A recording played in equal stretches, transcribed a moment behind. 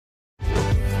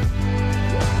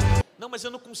Não, mas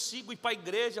eu não consigo ir para a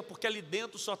igreja porque ali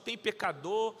dentro só tem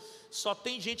pecador, só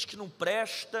tem gente que não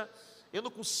presta. Eu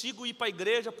não consigo ir para a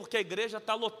igreja porque a igreja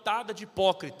está lotada de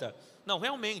hipócrita. Não,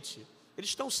 realmente, eles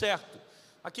estão certos.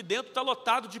 Aqui dentro está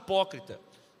lotado de hipócrita.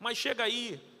 Mas chega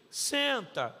aí,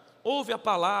 senta, ouve a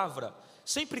palavra.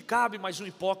 Sempre cabe mais um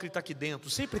hipócrita aqui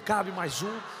dentro. Sempre cabe mais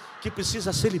um que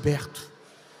precisa ser liberto.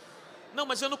 Não,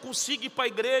 mas eu não consigo ir para a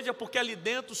igreja porque ali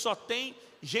dentro só tem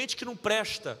gente que não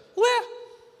presta. Ué,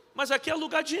 mas aqui é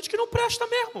lugar de gente que não presta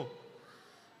mesmo.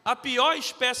 A pior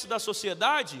espécie da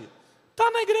sociedade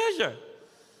está na igreja.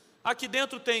 Aqui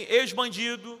dentro tem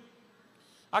ex-bandido,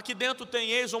 aqui dentro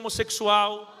tem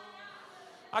ex-homossexual,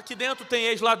 aqui dentro tem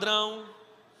ex-ladrão,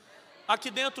 aqui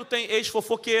dentro tem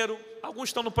ex-fofoqueiro, alguns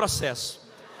estão no processo.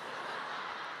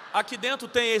 Aqui dentro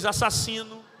tem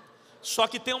ex-assassino. Só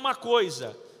que tem uma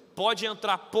coisa: pode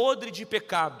entrar podre de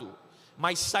pecado,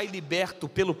 mas sai liberto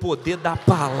pelo poder da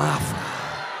palavra.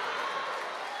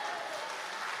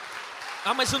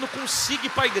 Ah, mas eu não consigo ir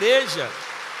para a igreja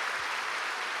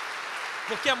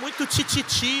porque é muito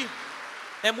tititi,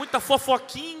 é muita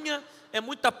fofoquinha, é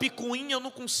muita picuinha, eu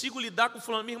não consigo lidar com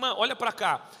fulano. Minha irmã, olha para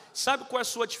cá. Sabe qual é a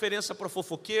sua diferença para a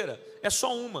fofoqueira? É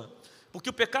só uma. Porque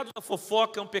o pecado da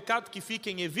fofoca é um pecado que fica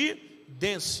em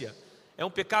evidência, é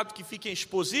um pecado que fica em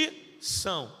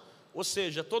exposição. Ou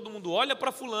seja, todo mundo olha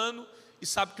para fulano e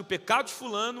sabe que o pecado de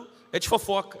fulano é de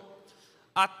fofoca.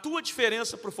 A tua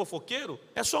diferença para o fofoqueiro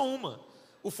é só uma: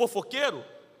 o fofoqueiro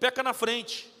peca na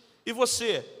frente e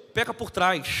você peca por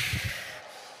trás.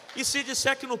 E se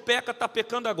disser que não peca, está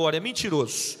pecando agora, é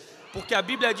mentiroso. Porque a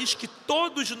Bíblia diz que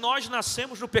todos nós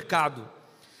nascemos no pecado.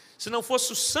 Se não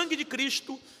fosse o sangue de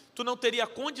Cristo, tu não teria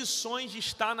condições de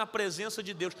estar na presença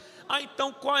de Deus. Ah,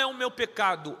 então qual é o meu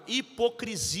pecado?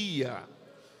 Hipocrisia.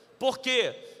 Por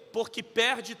quê? Porque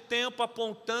perde tempo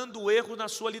apontando o erro na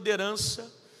sua liderança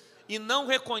e não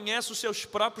reconhece os seus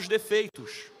próprios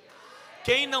defeitos.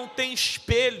 Quem não tem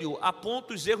espelho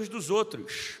aponta os erros dos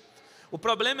outros. O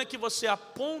problema é que você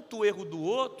aponta o erro do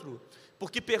outro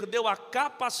porque perdeu a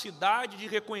capacidade de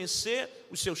reconhecer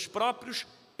os seus próprios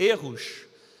erros.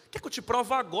 Quer que eu te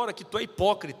prove agora que tu é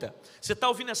hipócrita? Você está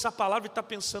ouvindo essa palavra e está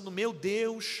pensando: meu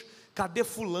Deus, cadê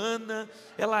fulana?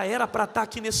 Ela era para estar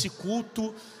aqui nesse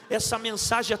culto, essa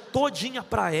mensagem é todinha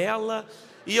para ela,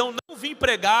 e eu não vim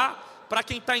pregar para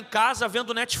quem está em casa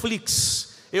vendo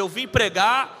Netflix. Eu vim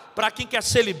pregar para quem quer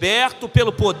ser liberto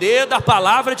pelo poder da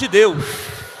palavra de Deus.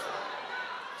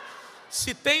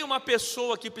 Se tem uma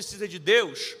pessoa que precisa de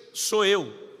Deus, sou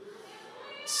eu.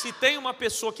 Se tem uma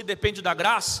pessoa que depende da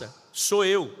graça, sou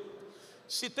eu.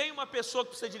 Se tem uma pessoa que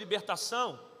precisa de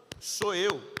libertação, sou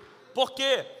eu. Por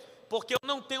quê? Porque eu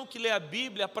não tenho que ler a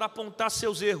Bíblia para apontar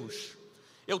seus erros.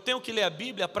 Eu tenho que ler a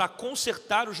Bíblia para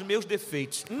consertar os meus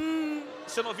defeitos.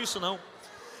 Você não ouviu isso não?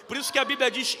 Por isso que a Bíblia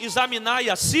diz: examinar e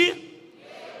a si,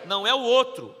 não é o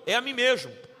outro, é a mim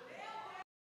mesmo.